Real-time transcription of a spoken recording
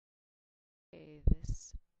Okay,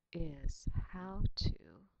 this is how to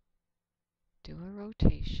do a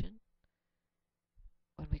rotation.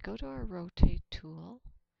 When we go to our rotate tool,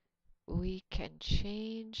 we can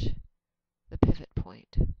change the pivot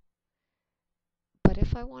point. But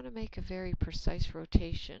if I want to make a very precise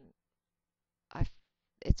rotation,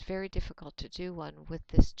 it's very difficult to do one with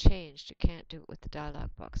this changed. You can't do it with the dialog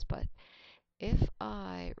box. But if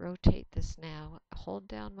I rotate this now, hold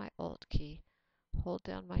down my Alt key, hold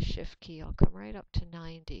down my Shift key, I'll come right up to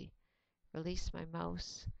 90, release my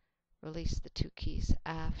mouse, release the two keys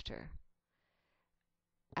after.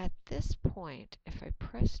 At this point, if I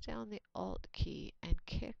press down the Alt key and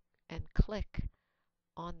click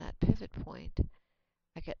on that pivot point,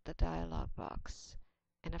 I get the dialog box.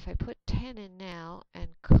 And if I put 10 in now and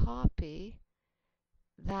copy,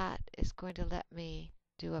 that is going to let me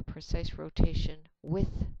do a precise rotation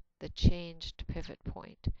with the changed pivot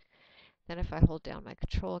point. Then if I hold down my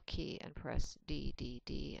Control key and press D, D,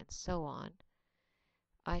 D, and so on,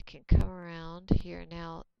 I can come around here.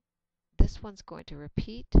 Now, this one's going to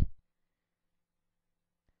repeat,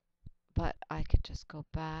 but I can just go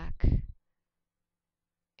back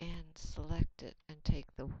and select it and take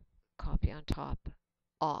the copy on top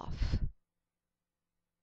off.